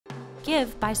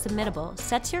Give by Submittable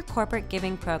sets your corporate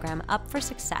giving program up for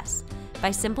success by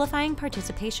simplifying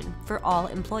participation for all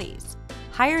employees.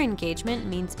 Higher engagement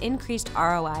means increased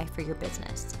ROI for your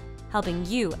business, helping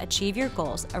you achieve your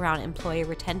goals around employee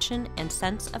retention and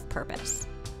sense of purpose.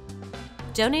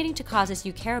 Donating to causes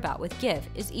you care about with Give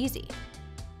is easy.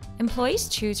 Employees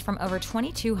choose from over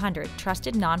 2,200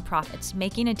 trusted nonprofits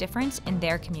making a difference in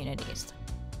their communities.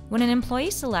 When an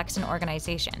employee selects an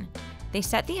organization, they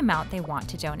set the amount they want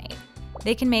to donate.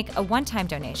 They can make a one-time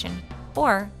donation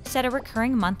or set a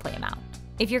recurring monthly amount.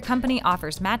 If your company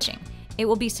offers matching, it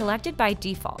will be selected by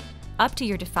default, up to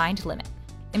your defined limit.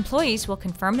 Employees will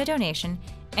confirm the donation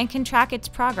and can track its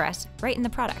progress right in the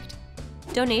product.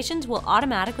 Donations will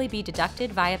automatically be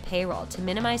deducted via payroll to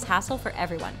minimize hassle for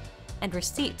everyone, and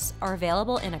receipts are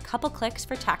available in a couple clicks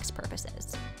for tax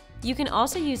purposes. You can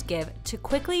also use Give to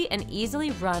quickly and easily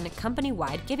run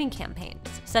company-wide giving campaigns,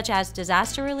 such as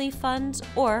disaster relief funds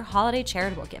or holiday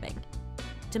charitable giving.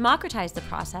 Democratize the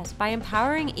process by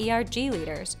empowering ERG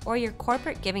leaders or your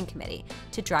corporate giving committee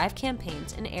to drive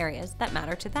campaigns in areas that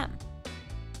matter to them.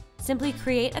 Simply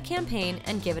create a campaign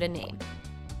and give it a name.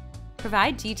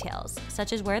 Provide details,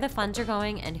 such as where the funds are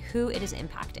going and who it is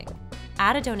impacting.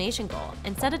 Add a donation goal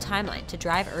and set a timeline to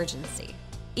drive urgency.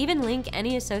 Even link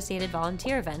any associated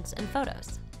volunteer events and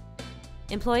photos.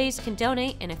 Employees can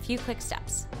donate in a few quick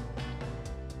steps.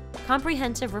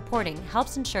 Comprehensive reporting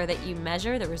helps ensure that you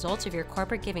measure the results of your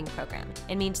corporate giving program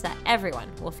and means that everyone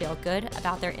will feel good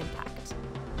about their impact.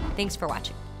 Thanks for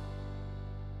watching.